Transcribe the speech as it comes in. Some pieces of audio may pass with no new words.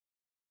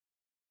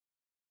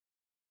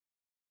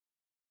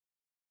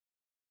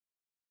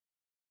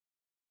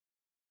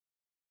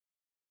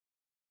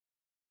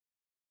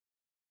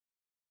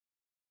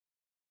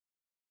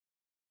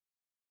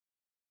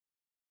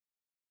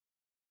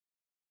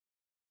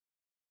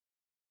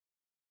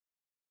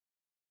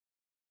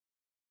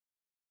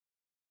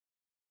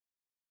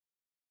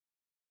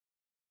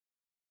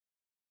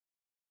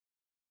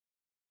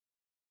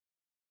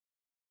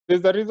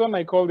there's a reason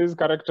I call these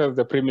characters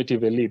the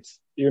primitive elites.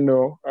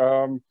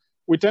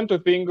 We tend to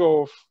think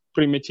of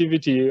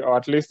primitivity, or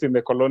at least in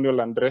the colonial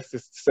and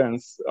racist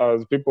sense,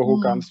 as people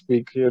who can't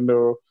speak,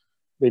 the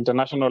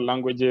international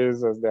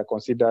languages as they're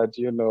considered,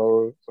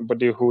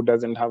 somebody who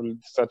doesn't have a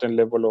certain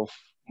level of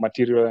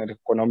material and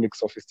economic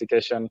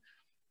sophistication.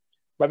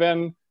 But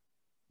then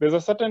there's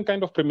a certain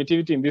kind of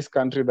primitivity in this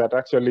country that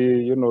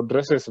actually,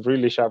 dresses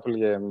really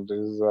sharply and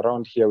is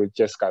around here with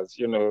Jessicas.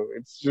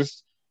 It's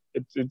just,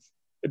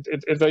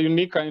 it's a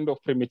unique kind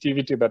of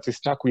primitivity that is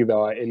stuck with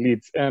our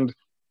elites. And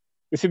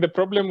you see, the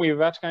problem with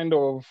that kind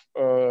of,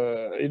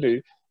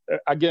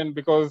 again,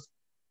 because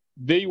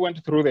they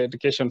went through the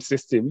education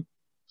system,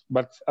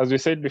 but as we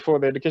said before,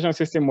 the education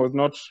system was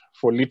not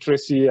for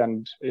literacy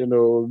and,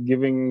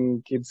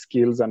 giving kids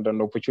skills and an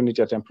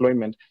opportunity at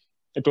employment.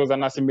 It was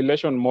an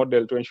assimilation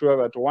model to ensure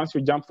that once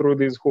you jump through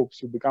these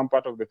hoops, you become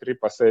part of the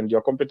 3%,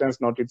 your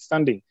competence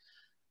notwithstanding.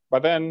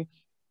 But then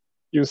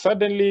you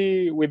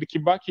suddenly, with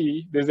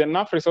Kibaki, there's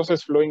enough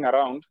resources flowing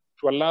around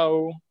to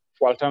allow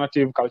for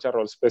alternative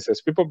cultural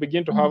spaces. People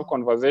begin to have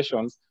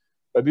conversations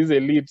that these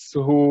elites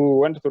who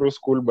went through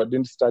school but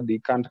didn't study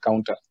can't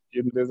counter.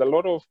 There's a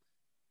lot of,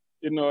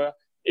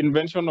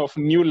 invention of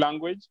new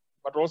language,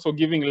 but also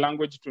giving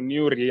language to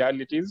new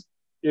realities,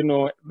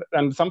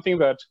 and something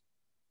that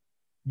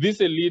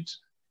this elite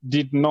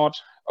did not,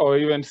 or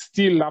even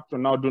still up to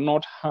now, do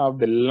not have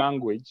the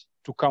language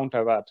to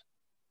counter that.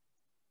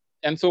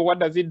 And so what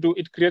does it do?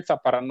 It creates a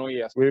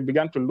paranoia. We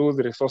began to lose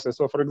resources.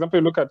 So for example,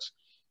 you look at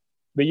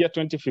the year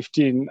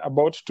 2015,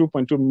 about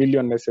 2.2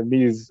 million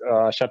SMEs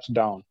shut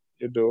down,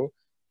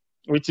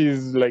 which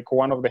is like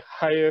one of the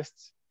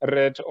highest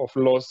rate of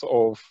loss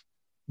of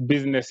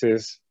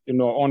businesses,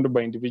 owned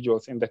by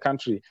individuals in the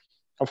country.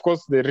 Of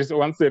course,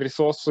 once the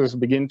resources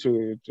begin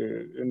to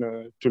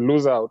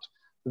lose out,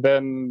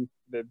 then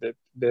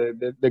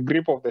the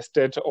grip of the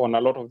state on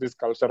a lot of these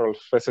cultural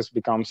spaces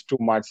becomes too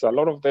much. So a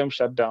lot of them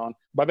shut down.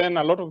 But then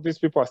a lot of these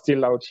people are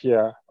still out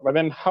here. But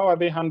then how are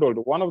they handled?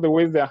 One of the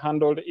ways they're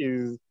handled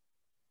is,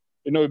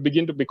 we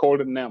begin to be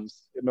called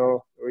names.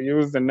 We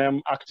use the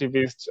name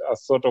activist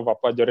as sort of a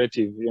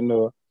pejorative.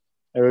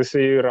 We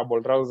say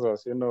rabble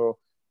rousers.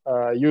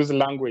 Use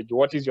language.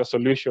 What is your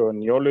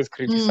solution? You're always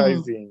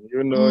criticizing.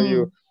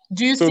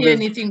 Do you see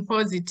anything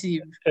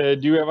positive? Do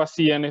you ever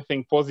see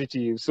anything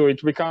positive? So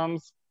it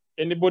becomes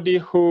anybody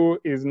who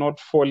is not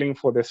falling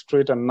for the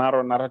straight and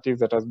narrow narrative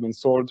that has been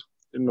sold,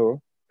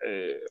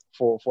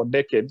 for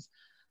decades.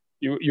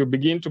 You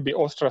begin to be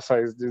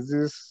ostracized. This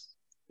is,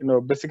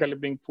 basically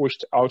being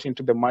pushed out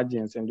into the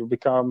margins, and you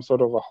become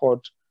sort of a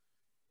hot,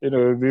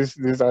 this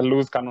is a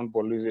loose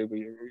cannonball.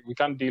 We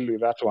can't deal with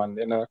that one,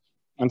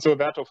 And so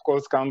that, of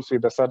course, comes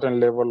with a certain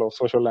level of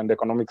social and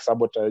economic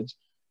sabotage.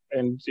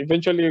 And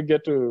eventually you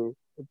get to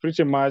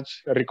pretty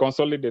much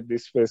reconsolidate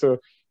this space. So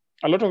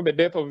a lot of the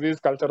death of these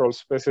cultural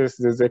spaces,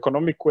 there's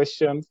economic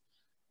questions.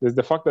 There's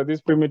the fact that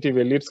these primitive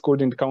elites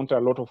couldn't counter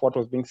a lot of what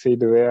was being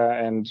said there.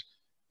 And,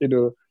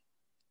 the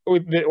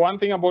one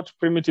thing about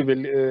primitive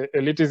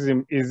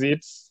elitism is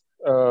it's,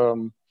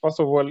 first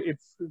of all,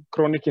 it's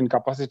chronic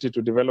incapacity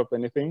to develop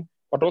anything,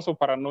 but also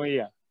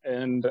paranoia.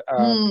 And,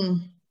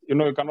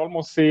 you can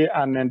almost say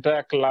an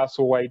entire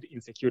class-wide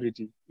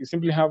insecurity. You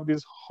simply have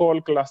this whole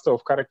cluster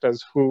of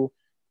characters who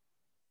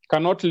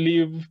cannot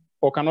live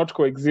or cannot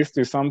coexist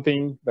with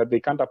something that they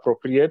can't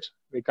appropriate,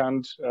 they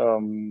can't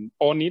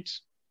own it,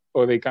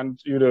 or they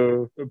can't,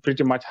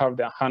 pretty much have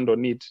their hand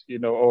on it,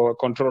 or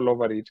control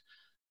over it.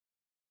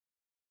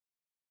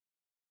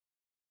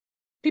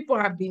 People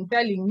have been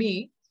telling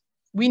me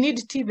we need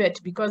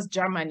TVET because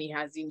Germany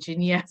has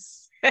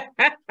engineers.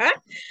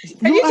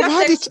 Can you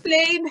just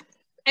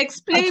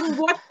explain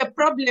what the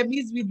problem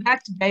is with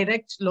that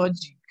direct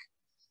logic?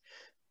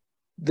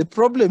 The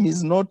problem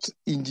is not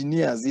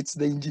engineers, it's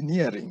the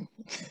engineering.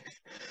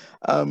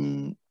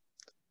 And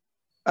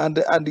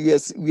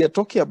yes, we are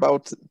talking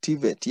about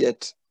TVET,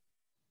 yet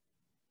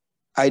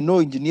I know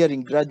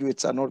engineering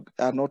graduates are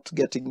not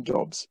getting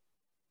jobs.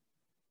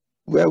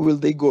 Where will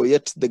they go?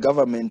 Yet the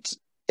government,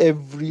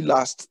 every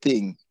last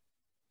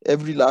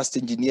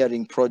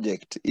engineering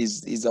project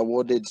is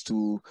awarded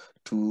to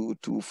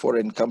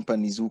foreign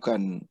companies who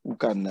can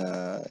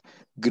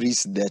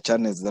grease their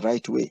channels the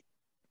right way.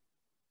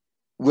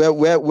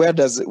 Where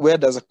does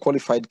a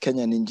qualified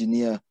Kenyan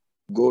engineer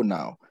go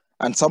now?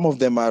 And some of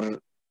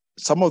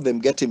them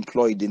get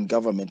employed in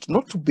government,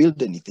 not to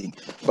build anything,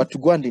 but to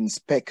go and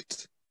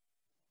inspect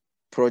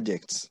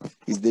projects.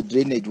 Is the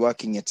drainage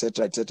working,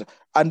 etc., etc.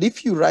 And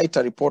if you write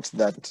a report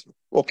that,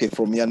 okay,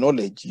 from your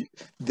knowledge,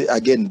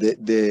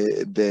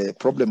 the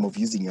problem of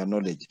using your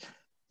knowledge,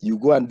 you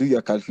go and do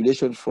your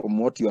calculations from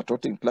what you are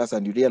taught in class,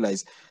 and you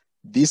realize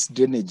this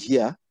drainage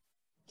here,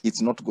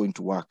 it's not going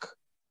to work.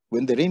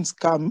 When the rains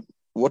come,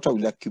 water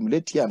will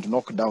accumulate here and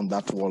knock down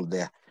that wall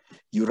there.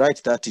 You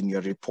write that in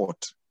your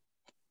report.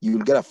 You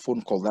will get a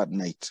phone call that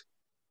night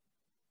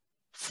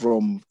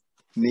from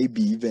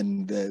maybe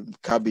even the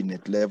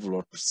cabinet level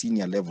or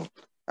senior level,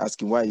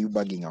 asking, why are you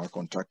bugging our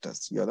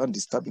contractors? You are not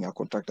disturbing our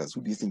contractors.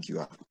 Who do you think you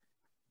are?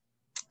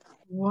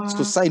 Wow.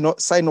 So sign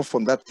off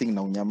on that thing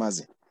now,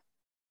 Nyamaze.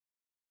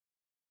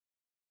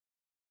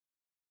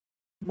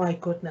 My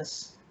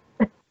goodness.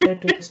 Where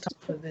do we start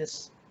for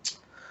this?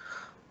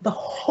 The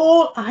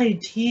whole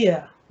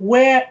idea,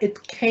 where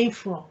it came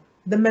from,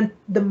 the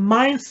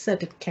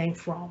mindset it came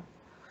from,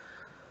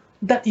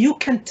 that you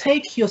can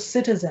take your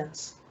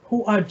citizens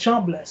who are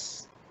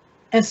jobless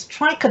and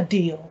strike a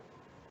deal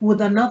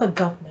with another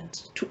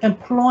government to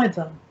employ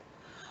them,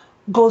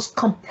 goes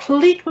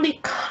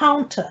completely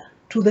counter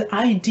to the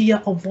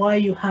idea of why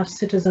you have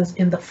citizens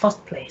in the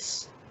first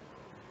place.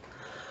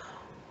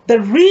 The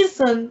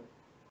reason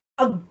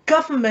a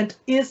government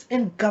is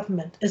in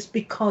government is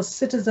because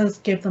citizens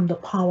gave them the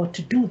power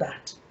to do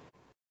that.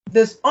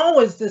 There's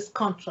always this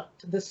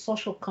contract, this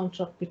social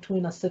contract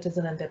between a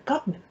citizen and their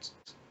government,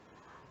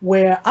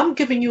 where I'm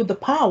giving you the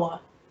power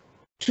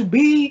to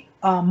be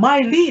my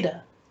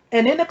leader,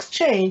 and in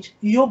exchange,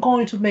 you're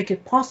going to make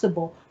it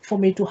possible for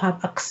me to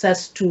have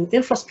access to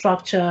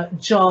infrastructure,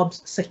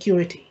 jobs,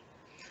 security,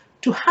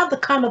 to have the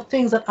kind of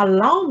things that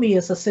allow me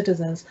as a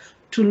citizen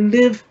to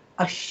live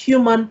a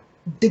human,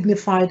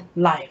 dignified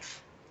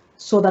life,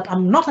 so that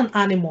I'm not an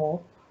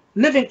animal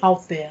living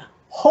out there,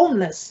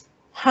 homeless,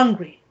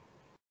 hungry,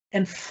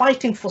 and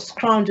fighting for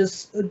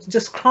scrounges,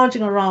 just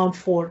scrounging around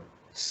for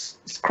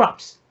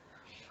scraps.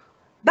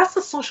 That's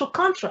a social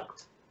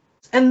contract.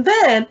 And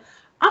then,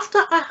 after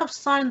I have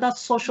signed that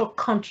social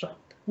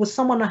contract with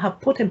someone I have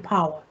put in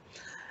power,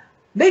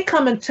 they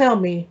come and tell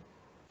me,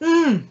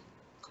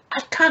 I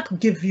can't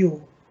give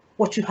you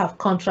what you have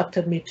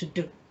contracted me to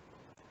do.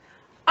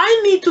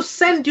 I need to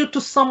send you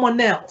to someone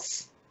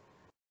else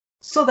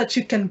so that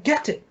you can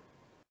get it.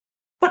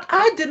 But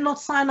I did not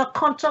sign a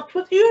contract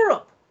with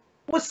Europe,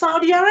 with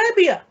Saudi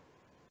Arabia,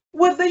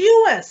 with the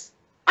US.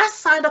 I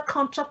signed a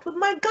contract with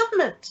my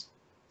government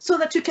so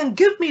that you can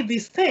give me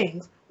these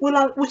things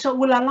which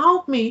will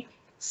allow me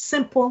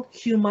simple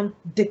human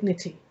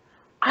dignity.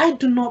 I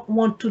do not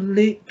want to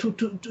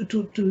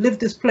live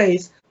this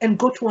place and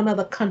go to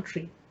another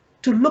country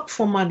to look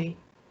for money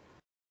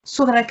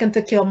so that I can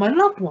take care of my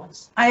loved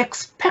ones. I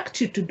expect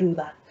you to do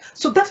that.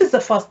 So that is the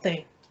first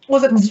thing. It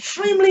was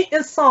extremely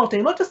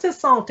insulting, not just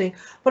insulting,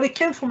 but it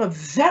came from a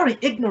very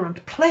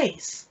ignorant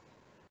place,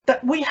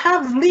 that we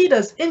have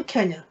leaders in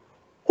Kenya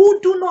who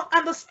do not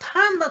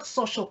understand that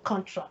social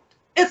contract.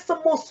 It's the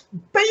most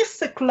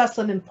basic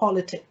lesson in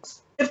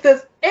politics. If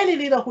there's any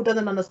leader who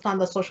doesn't understand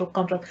the social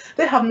contract,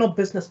 they have no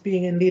business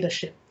being in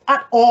leadership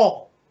at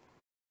all.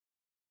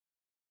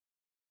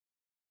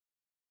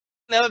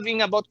 Another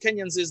thing about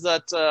Kenyans is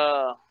that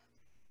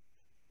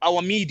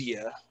our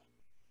media,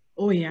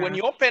 when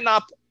you open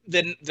up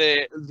the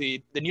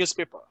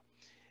newspaper,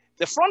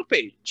 the front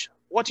page,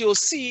 what you'll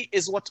see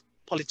is what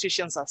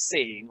politicians are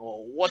saying,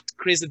 or what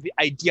crazy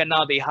idea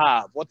now they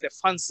have, what the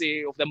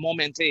fancy of the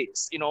moment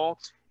is. You know,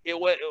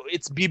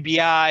 it's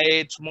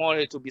BBI, tomorrow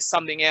it will be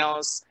something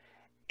else,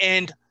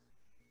 and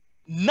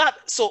not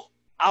so.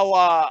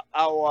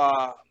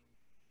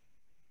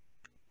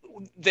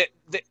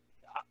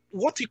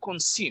 What we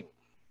consume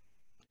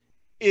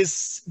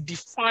is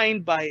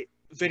defined by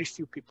very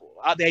few people.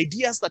 The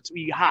ideas that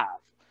we have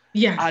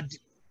are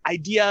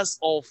ideas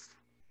of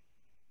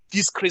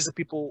these crazy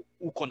people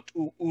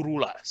who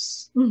rule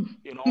us,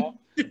 you know.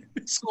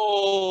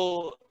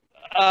 So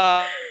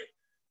our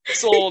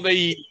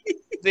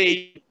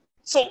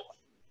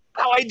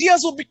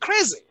ideas will be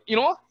crazy, you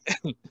know.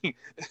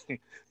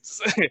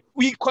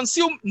 We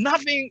consume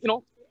nothing, you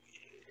know.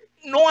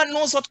 No one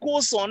knows what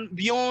goes on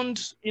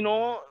beyond, you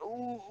know,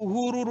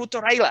 Uhuru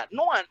to Raila.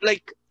 No one,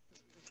 like,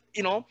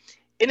 you know,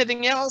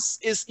 anything else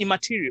is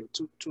immaterial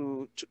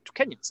to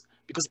Kenyans,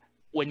 because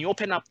when you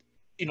open up,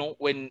 you know,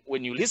 when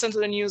you listen to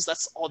the news,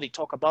 that's all they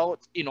talk about,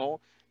 you know,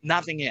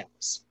 nothing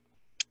else.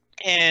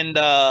 And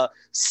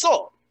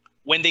so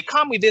when they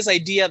come with this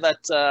idea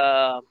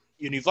that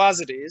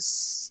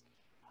universities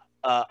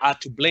are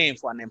to blame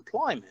for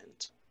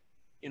unemployment,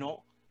 you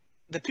know,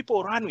 the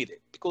people run with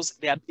it because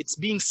it's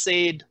being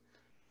said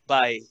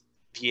by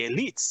the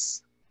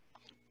elites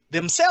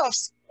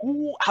themselves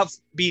who have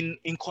been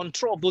in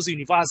control of those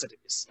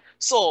universities.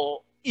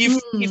 So if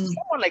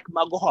someone like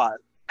Magoha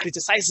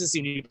criticizes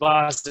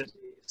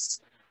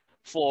universities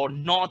for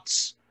not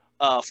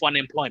for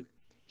unemployment,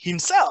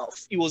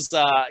 himself he was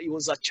a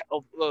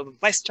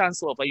vice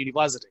chancellor of a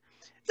university,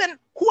 then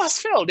who has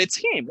failed? It's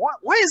him.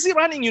 Why is he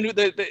running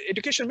the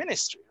education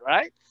ministry,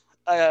 right?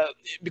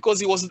 Because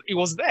he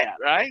was there,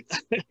 right?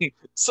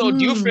 So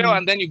do you fail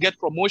and then you get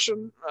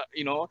promotion,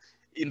 you know,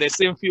 in the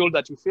same field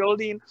that you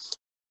failed in?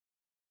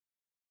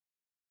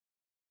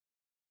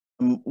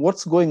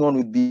 What's going on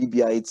with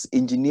BBI? It's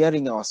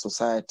engineering our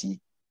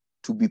society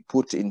to be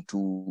put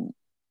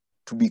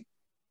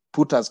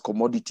as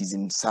commodities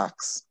in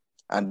sacks,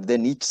 and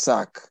then each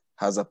sack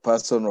has a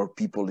person or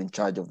people in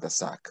charge of the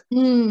sack.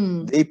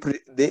 They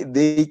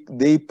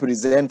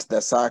present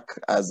the sack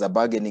as a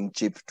bargaining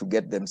chip to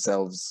get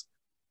themselves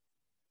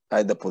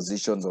either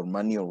positions or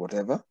money or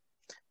whatever,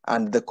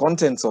 and the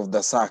contents of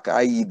the sack,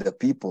 i.e. the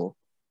people,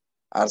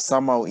 are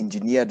somehow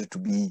engineered to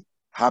be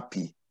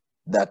happy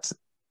that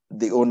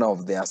the owner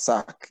of the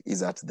ASAC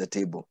is at the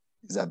table,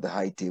 is at the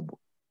high table.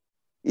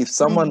 If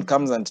someone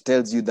comes and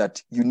tells you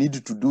that you need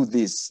to do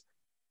this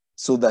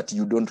so that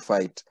you don't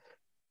fight,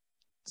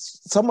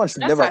 someone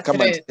should never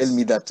come and tell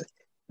me that.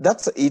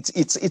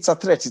 It's a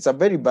threat. It's a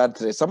very bad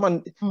threat.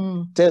 Someone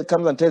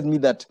comes and tells me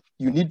that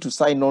you need to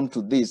sign on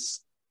to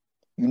this.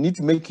 You need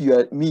to make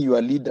me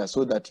your leader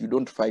so that you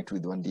don't fight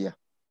with Wandia.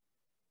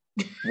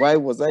 Why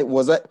was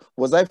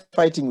I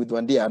fighting with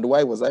Wandia, and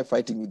why was I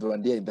fighting with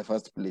Wandia in the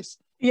first place?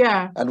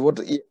 Yeah. And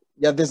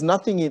there's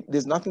nothing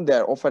they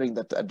are offering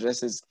that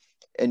addresses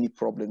any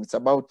problem. It's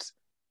about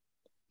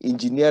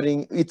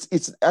engineering.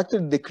 It's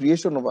actually the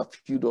creation of a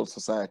feudal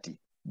society.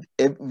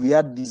 We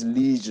had these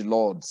liege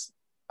lords,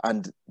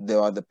 and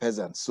there were the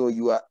peasants. So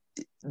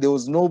there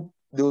was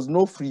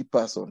no free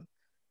person.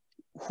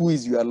 Who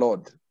is your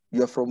lord?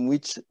 You are from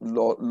which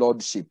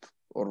lordship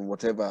or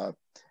whatever,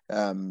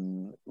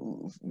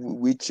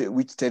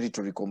 which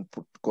territory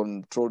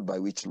controlled by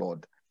which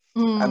lord?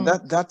 And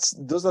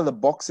those are the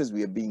boxes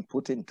we are being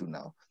put into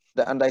now.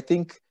 And I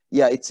think,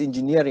 it's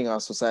engineering our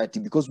society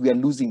because we are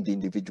losing the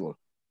individual.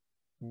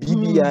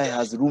 BBI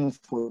has room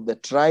for the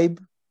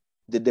tribe,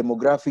 the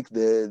demographic,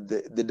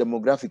 the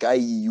demographic, i.e.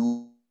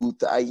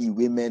 youth, i.e.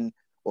 women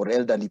or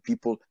elderly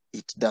people.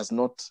 It does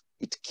not.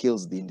 It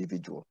kills the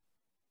individual.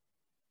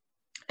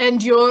 And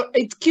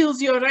it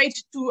kills your right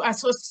to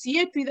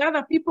associate with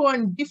other people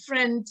on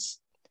different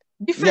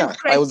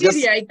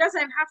criteria. It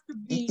doesn't have to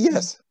be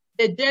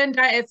the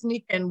gender,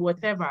 ethnic, and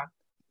whatever.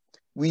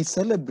 We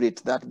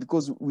celebrate that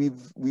because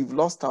we've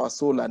lost our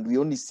soul, and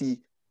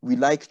we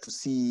like to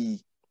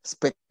see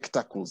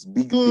spectacles,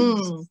 big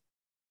things.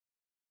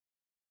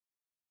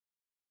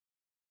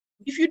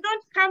 If you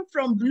don't come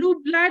from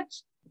blue blood,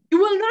 you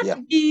will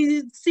not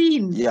be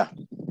seen. Yeah.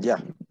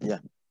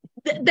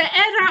 The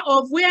era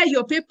of where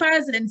your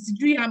papers and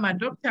I'm a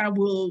doctor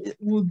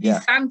will be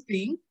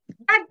something.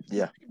 But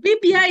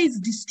BBI is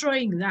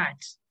destroying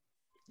that.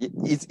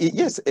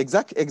 Yes,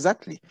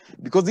 exactly.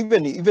 Because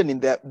even in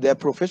their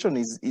profession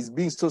is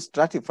being so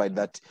stratified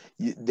that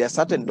there are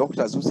certain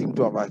doctors who seem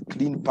to have a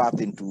clean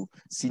path into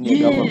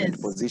senior government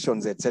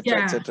positions,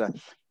 etc., etc.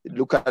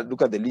 Look at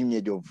the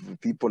lineage of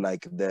people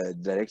like the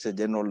Director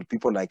General,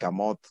 people like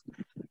Amoth,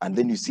 and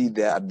then you see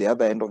at the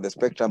other end of the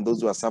spectrum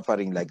those who are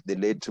suffering, like the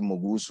late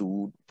Mogusu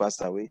who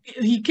passed away.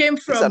 He came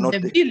from the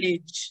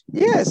village.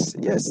 Yes,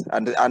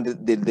 and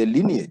the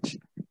lineage.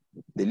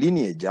 The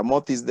lineage.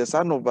 Amoth is the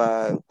son of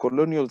a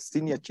colonial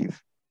senior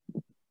chief.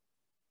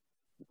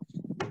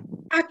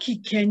 Aki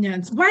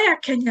Kenyans. Why are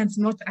Kenyans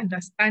not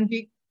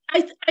understanding?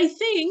 I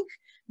think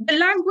the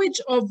language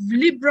of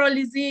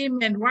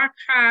liberalism and work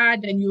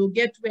hard and you'll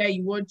get where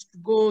you want to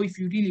go if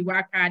you really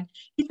work hard,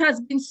 it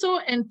has been so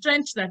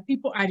entrenched that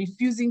people are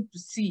refusing to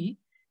see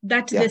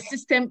that the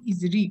system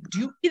is rigged.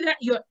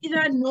 You're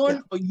either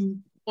known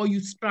or you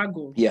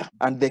struggle. Yeah,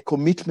 and the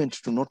commitment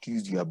to not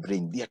use your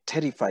brain. They are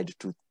terrified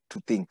to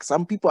think.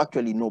 Some people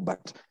actually know,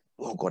 but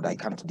oh God, I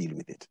can't deal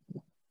with it.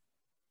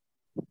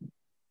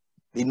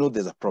 They know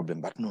there's a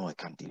problem, but no, I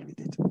can't deal with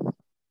it.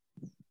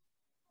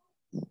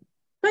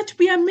 But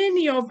we are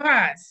many of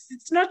us.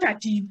 It's not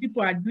that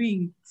people are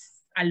doing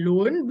it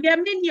alone. We are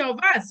many of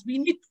us. We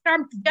need to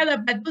come together,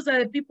 but those are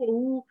the people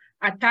who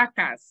attack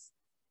us.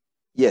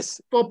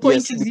 Yes. For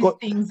pointing these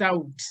things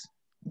out.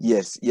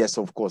 Yes,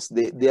 of course.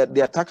 They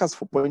attack us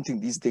for pointing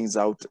these things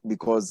out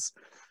because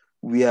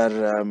we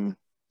are,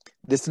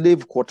 the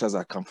slave quarters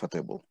are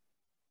comfortable.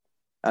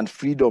 And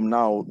freedom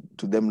now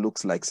to them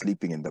looks like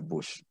sleeping in the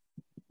bush.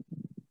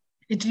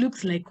 It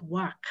looks like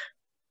work.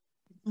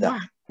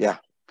 Yeah.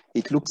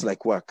 It looks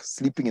like work.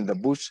 Sleeping in the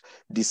bush,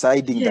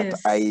 deciding that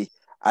I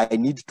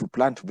need to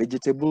plant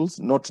vegetables,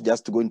 not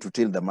just going to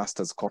till the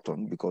master's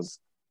cotton, because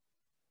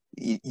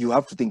you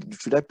have to think,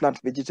 should I plant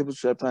vegetables?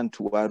 Should I plant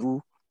waru?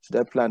 Should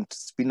I plant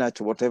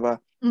spinach or whatever?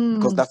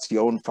 Because that's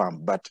your own farm.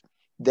 But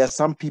there are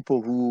some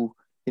people who,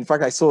 in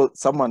fact, I saw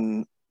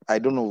someone, I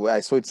don't know where, I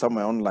saw it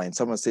somewhere online.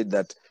 Someone said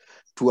that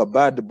to a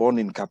bird born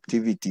in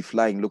captivity,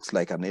 flying looks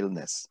like an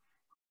illness.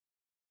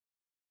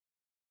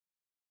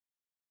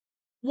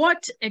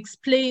 What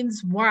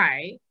explains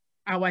why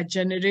our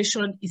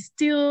generation is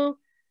still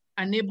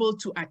unable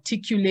to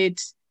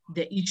articulate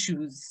the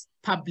issues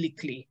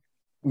publicly?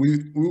 We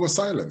were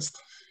silenced,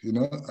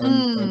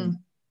 and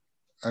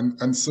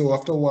so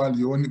after a while,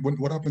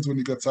 what happens when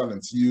you get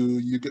silenced? You're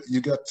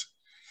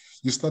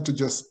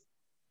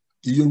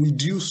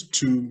reduced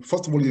to,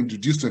 first of all, you're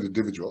introduced to an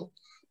individual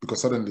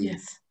because suddenly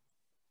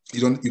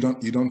you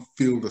don't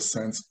feel the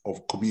sense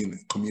of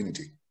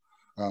community.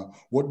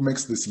 What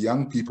makes these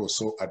young people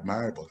so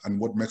admirable, and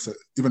what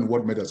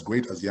made us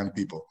great as young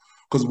people,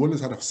 because we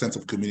always had a sense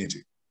of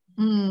community.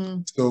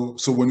 So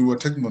when we were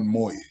taking on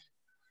Moi,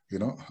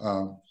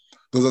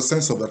 there's a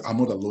sense of that I'm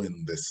not alone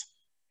in this.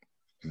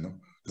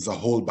 There's a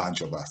whole bunch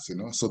of us.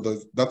 So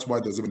that's why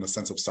there's even a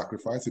sense of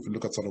sacrifice. If you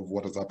look at sort of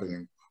what is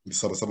happening with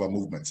sort of some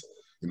movements,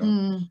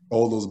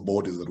 all those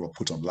bodies that were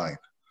put online,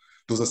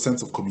 there's a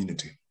sense of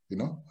community.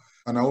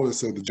 And I always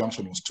say the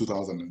junction was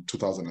 2000 and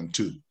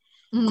 2002.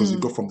 Because you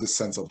go from this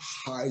sense of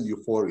high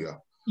euphoria,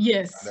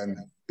 and then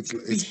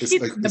It's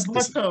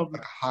like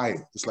a high.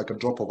 It's like a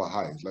drop of a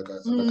high, like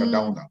a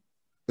downer.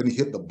 Then you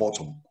hit the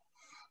bottom,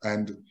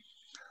 and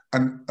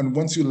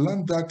once you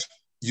learn that,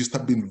 you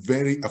start being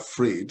very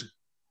afraid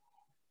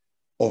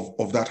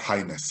of that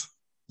highness.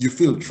 You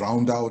feel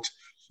drowned out.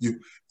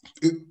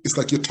 It's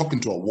like you're talking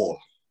to a wall.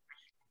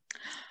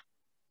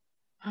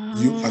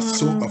 You are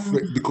so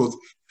afraid because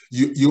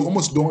you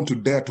almost don't want to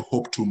dare to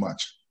hope too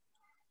much,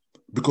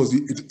 because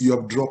you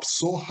have dropped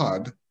so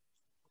hard,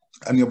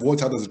 and you have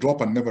watched others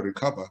drop and never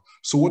recover.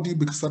 So what do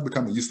you start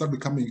becoming? You start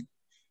becoming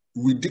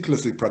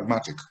ridiculously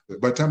pragmatic.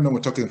 By the time now we're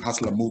talking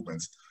hustler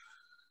movements,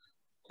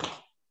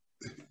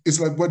 it's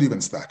like, where do you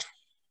even start?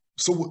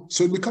 So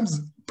it becomes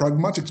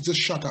pragmatic to just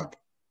shut up.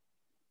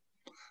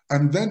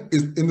 And then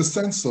in the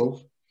sense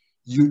of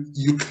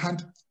you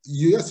can't,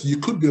 yes, you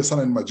could be a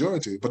silent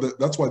majority, but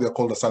that's why they're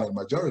called a silent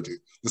majority.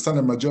 The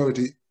silent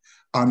majority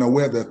are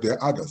unaware that there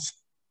are others.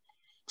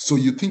 So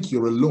you think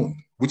you're alone,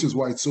 which is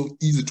why it's so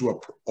easy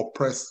to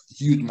oppress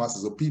huge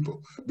masses of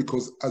people,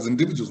 because as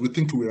individuals, we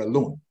think we're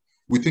alone.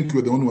 We think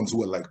we're the only ones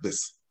who are like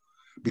this,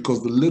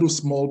 because the little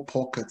small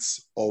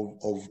pockets of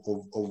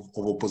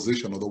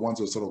opposition, or the ones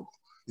who are sort of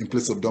in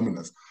place of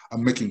dominance, are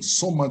making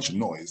so much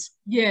noise.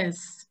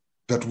 Yes.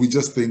 That we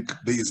just think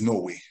there is no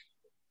way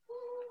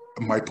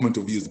my point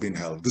of view is being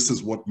held. This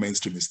is what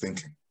mainstream is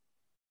thinking.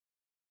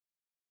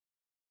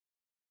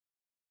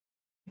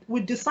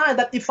 We decide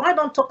that if I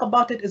don't talk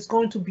about it, it's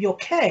going to be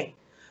okay.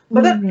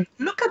 But then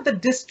look at the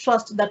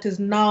distrust that is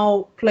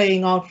now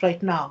playing out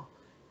right now.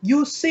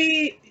 You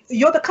see,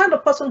 you're the kind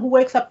of person who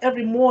wakes up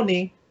every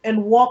morning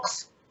and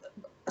walks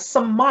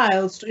some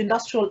miles to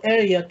industrial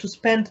area to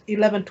spend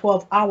 11,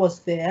 12 hours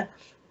there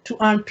to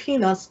earn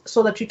peanuts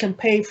so that you can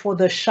pay for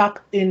the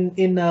shack in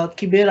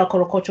Kibera,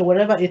 Korokocho,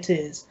 wherever it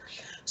is.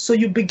 So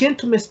you begin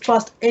to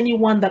mistrust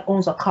anyone that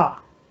owns a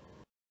car.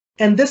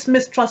 And this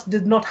mistrust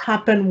did not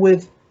happen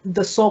with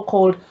the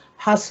so-called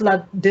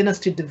hustler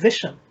dynasty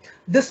division.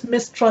 This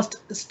mistrust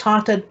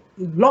started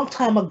a long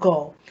time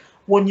ago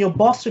when your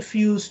boss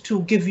refused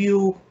to give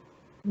you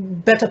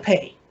better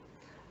pay.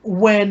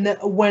 When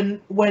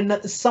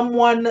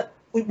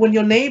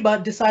your neighbor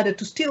decided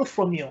to steal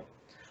from you,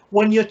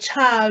 when your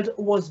child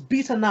was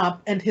beaten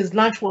up and his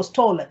lunch was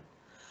stolen.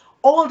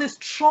 All this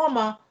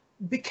trauma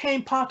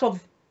became part of,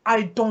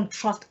 I don't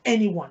trust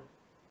anyone.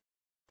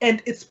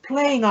 And it's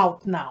playing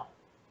out now.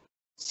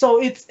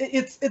 So it's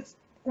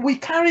we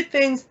carry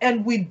things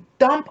and we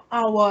dump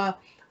our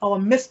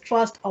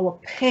mistrust, our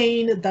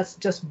pain that's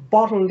just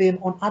bottled in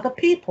on other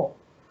people.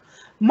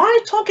 My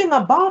talking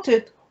about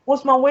it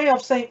was my way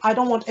of saying, I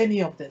don't want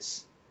any of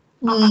this.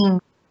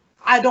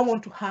 I don't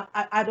want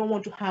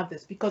to have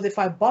this, because if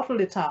I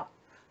bottle it up,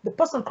 the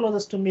person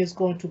closest to me is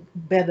going to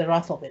bear the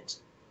wrath of it.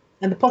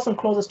 And the person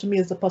closest to me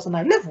is the person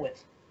I live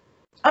with.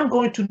 I'm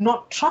going to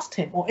not trust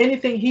him, or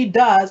anything he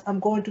does, I'm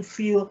going to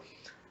feel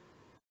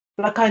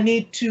like I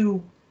need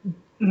to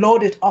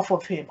load it off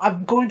of him.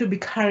 I'm going to be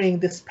carrying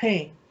this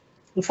pain.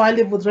 If I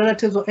live with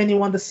relatives or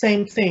anyone, the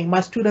same thing.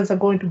 My students are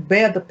going to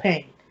bear the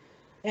pain.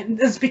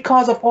 And it's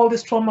because of all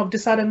this trauma I've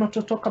decided not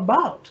to talk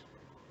about.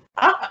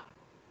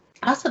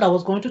 I said I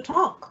was going to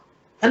talk,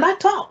 and I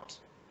talked.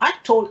 I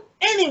told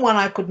anyone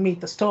I could meet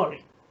the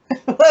story,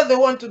 whether they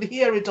wanted to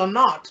hear it or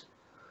not.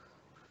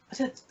 I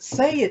said,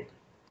 say it.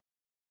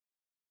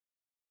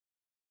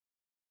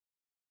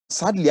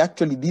 Sadly,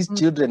 actually, these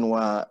children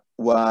were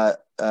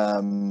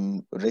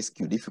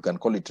rescued, if you can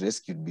call it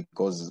rescued,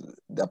 because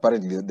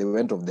apparently they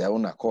went of their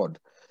own accord.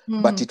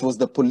 But it was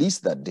the police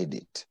that did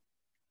it.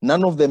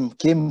 None of them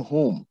came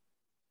home.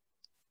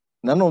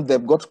 None of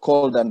them got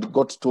called and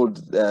got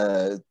told,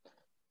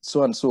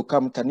 so-and-so,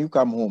 can you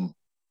come home?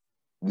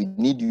 We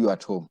need you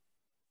at home.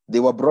 They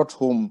were brought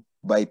home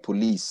by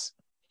police.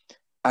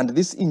 And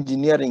this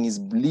engineering is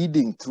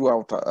bleeding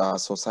throughout our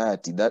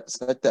society,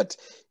 such that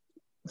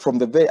from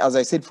the very, as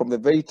I said, from the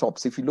very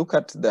tops, if you look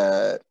at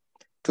the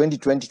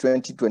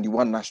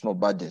 2020-2021 national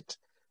budget,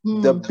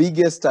 the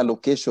biggest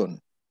allocation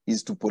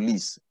is to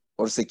police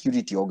or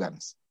security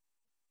organs.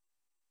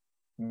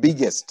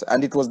 Biggest.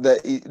 And it was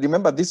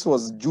remember, this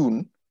was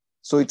June,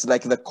 so it's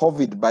like the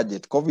COVID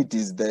budget. COVID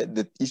is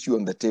the issue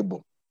on the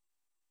table.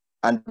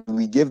 And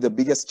we gave the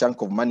biggest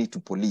chunk of money to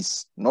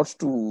police, not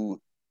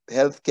to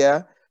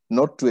healthcare,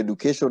 not to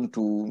education,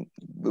 to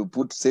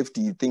put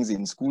safety things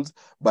in schools,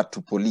 but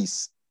to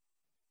police.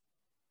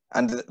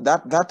 And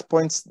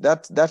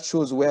that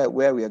shows where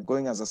we are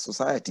going as a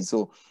society.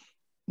 So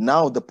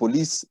now the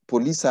police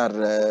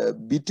are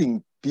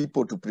beating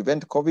people to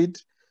prevent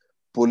COVID.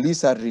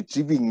 Police are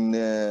retrieving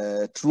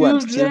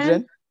truant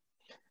children.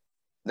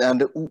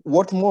 And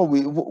what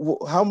more?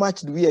 How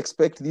much do we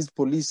expect these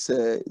police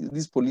to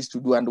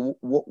do, and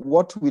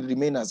what will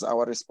remain as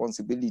our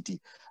responsibility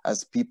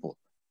as people?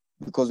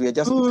 Because we are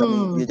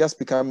just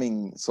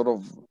becoming sort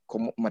of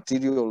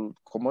material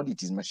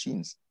commodities,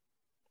 machines,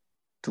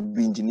 to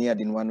be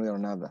engineered in one way or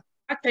another.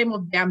 At time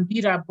of the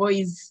Ambira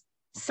Boys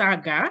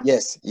saga,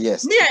 yes.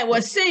 I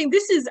was saying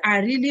this is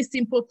a really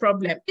simple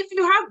problem. If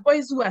you have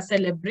boys who are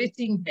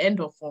celebrating the end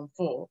of Form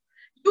 4,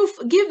 You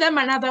give them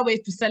another way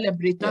to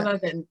celebrate other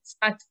than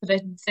start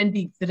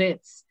sending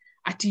threats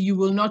until you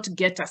will not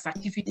get a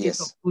certificate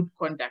of good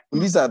conduct.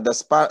 These are the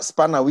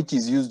spanner which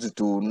is used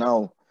to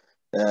now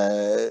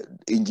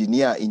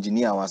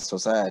engineer our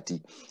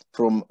society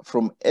from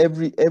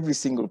every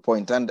single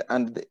point.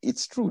 And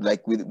it's true,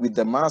 like with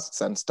the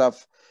masks and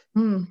stuff.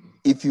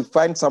 If you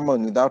find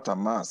someone without a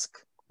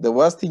mask, the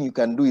worst thing you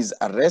can do is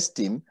arrest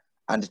him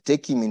and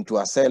take him into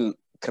a cell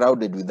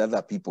crowded with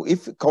other people.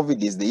 If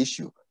COVID is the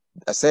issue,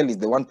 a cell is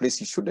the one place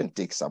you shouldn't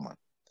take someone.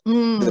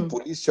 The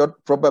police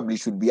probably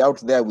should be out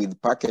there with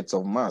packets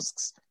of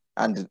masks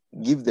and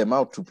give them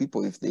out to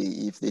people if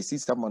they see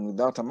someone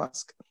without a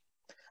mask,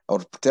 or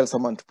tell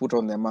someone to put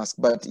on their mask.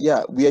 But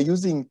yeah, we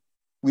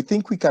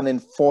think we can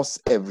enforce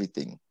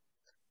everything.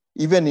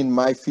 Even in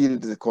my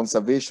field, the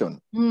conservation,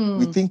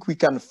 we think we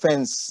can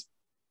fence.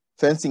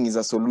 Fencing is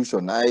a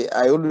solution. I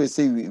always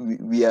say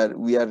we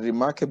are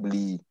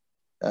remarkably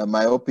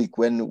myopic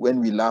when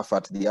we laugh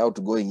at the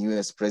outgoing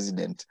US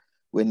president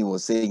when he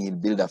was saying he'll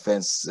build a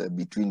fence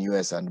between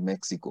US and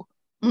Mexico.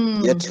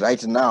 Yet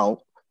right now,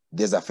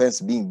 there's a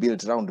fence being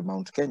built around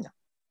Mount Kenya.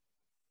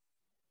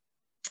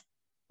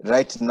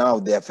 Right now,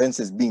 there are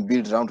fences being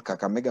built around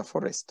Kakamega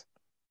Forest.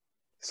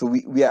 So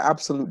we are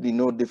absolutely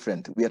no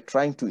different. We are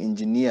trying to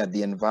engineer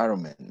the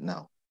environment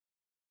now.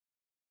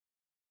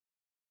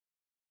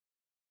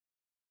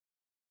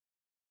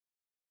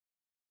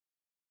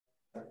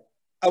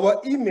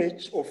 Our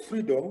image of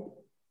freedom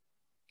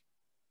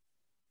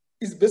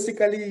is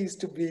basically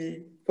to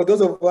be, for those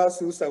of us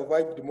who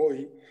survived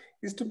Moi,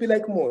 is to be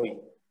like Moi.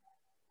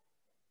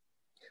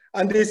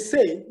 And they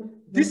say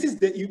this is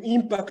the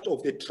impact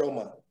of the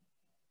trauma,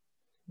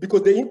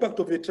 because the impact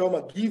of the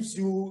trauma gives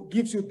you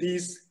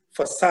this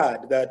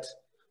facade that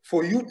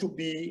for you to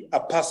be a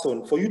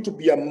person, for you to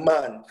be a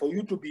man, for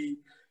you to be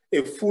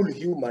a full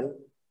human,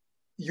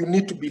 you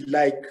need to be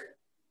like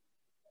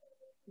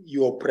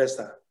your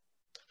oppressor.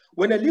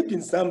 When I lived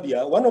in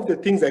Zambia, one of the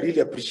things I really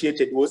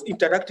appreciated was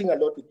interacting a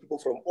lot with people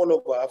from all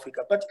over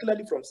Africa,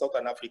 particularly from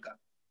Southern Africa.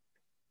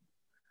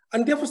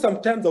 And therefore,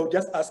 sometimes I would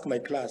just ask my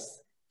class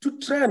to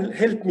try and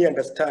help me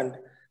understand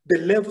the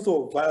levels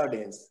of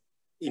violence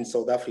in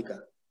South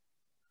Africa.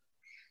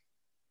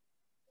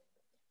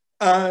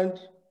 And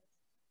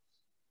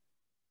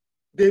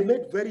they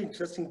made very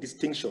interesting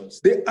distinctions.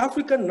 The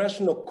African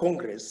National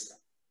Congress,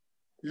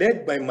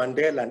 led by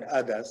Mandela and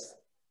others,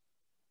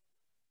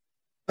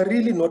 are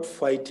really not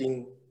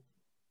fighting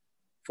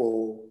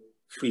for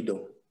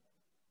freedom.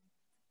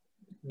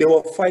 They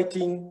were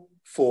fighting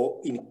for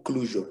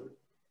inclusion.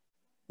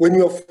 When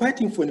you're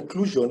fighting for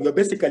inclusion, you're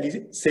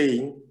basically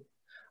saying,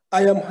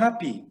 I am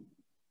happy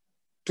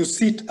to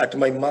sit at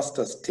my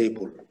master's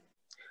table.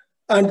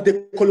 And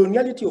the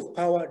coloniality of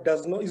power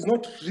is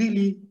not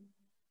really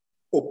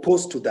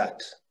opposed to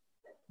that.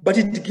 But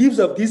it gives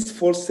us this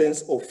false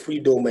sense of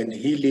freedom and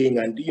healing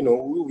and,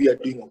 we are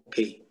doing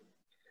okay.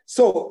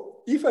 So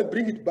if I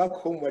bring it back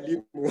home,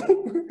 Mwalimu,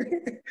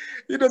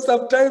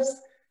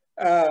 sometimes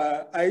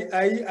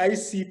I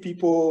see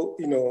people,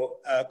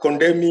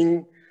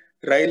 condemning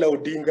Raila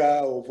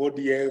Odinga of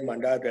ODM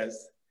and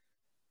others.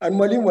 And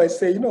Mwalimu, I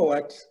say, you know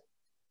what?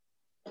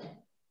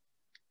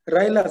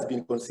 Raila has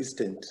been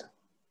consistent.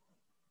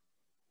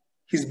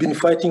 He's been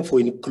fighting for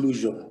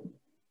inclusion.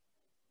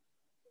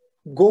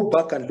 Go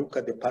back and look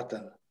at the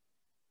pattern.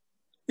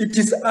 It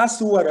is us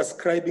who are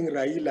ascribing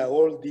Raila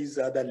all these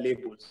other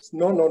labels.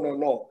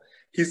 No.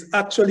 He's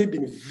actually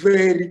been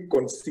very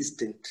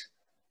consistent.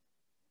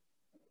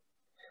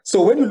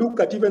 So when you look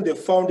at even the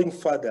founding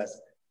fathers,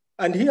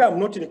 and here I'm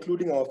not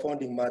including our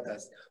founding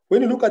mothers,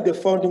 when you look at the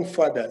founding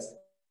fathers,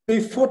 they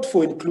fought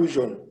for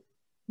inclusion.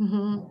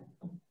 We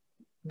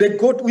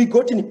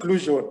got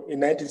inclusion in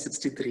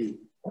 1963.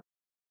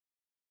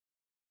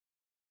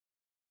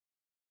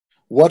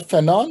 What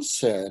Fanon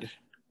said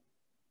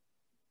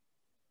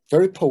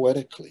very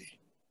poetically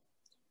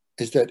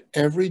is that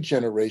every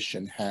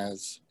generation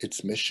has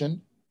its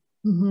mission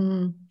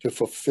to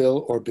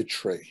fulfill or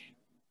betray.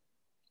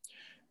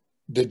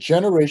 The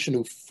generation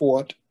who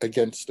fought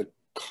against the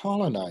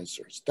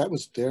colonizers, that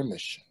was their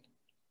mission.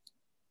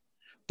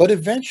 But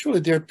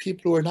eventually there are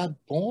people who are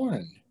not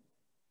born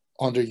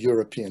under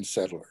European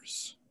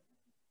settlers.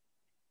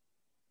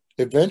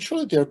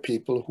 Eventually there are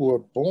people who are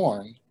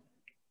born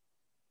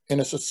in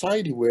a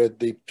society where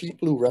the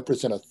people who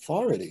represent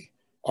authority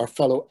are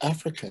fellow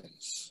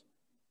Africans,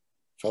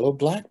 fellow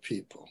Black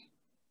people.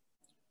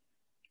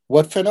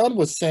 What Fanon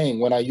was saying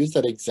when I used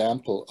that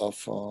example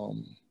of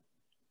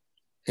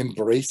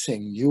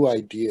embracing new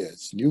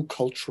ideas, new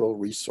cultural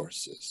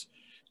resources,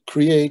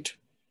 create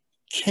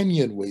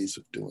Kenyan ways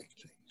of doing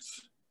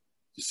things,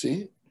 you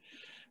see?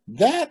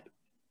 That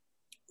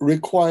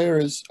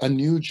requires a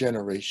new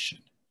generation,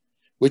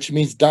 which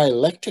means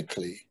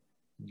dialectically,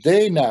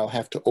 they now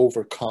have to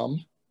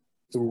overcome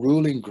the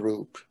ruling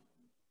group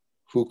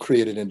who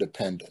created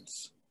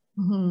independence.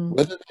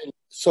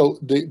 So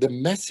the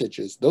message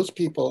is, those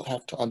people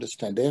have to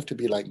understand, they have to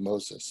be like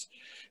Moses.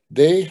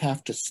 They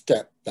have to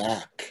step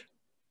back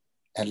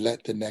and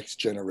let the next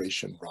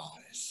generation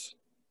rise.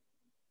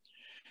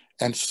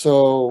 And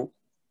so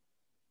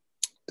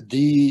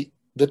the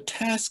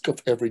task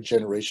of every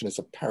generation is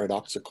a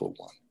paradoxical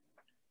one.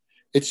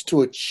 It's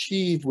to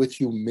achieve with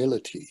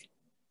humility.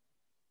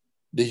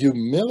 The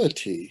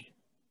humility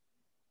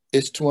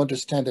is to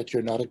understand that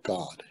you're not a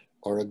god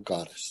or a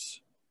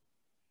goddess.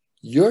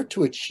 You're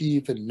to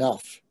achieve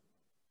enough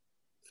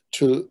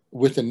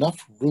with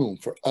enough room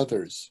for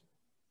others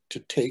to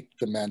take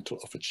the mantle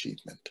of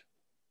achievement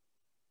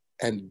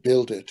and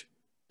build it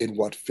in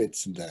what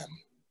fits them.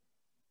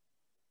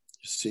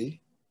 You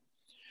see?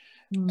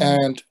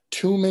 And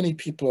too many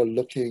people are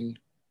looking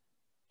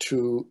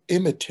to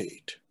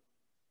imitate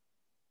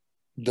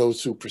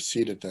those who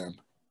preceded them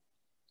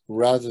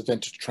rather than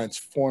to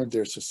transform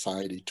their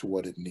society to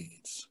what it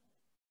needs.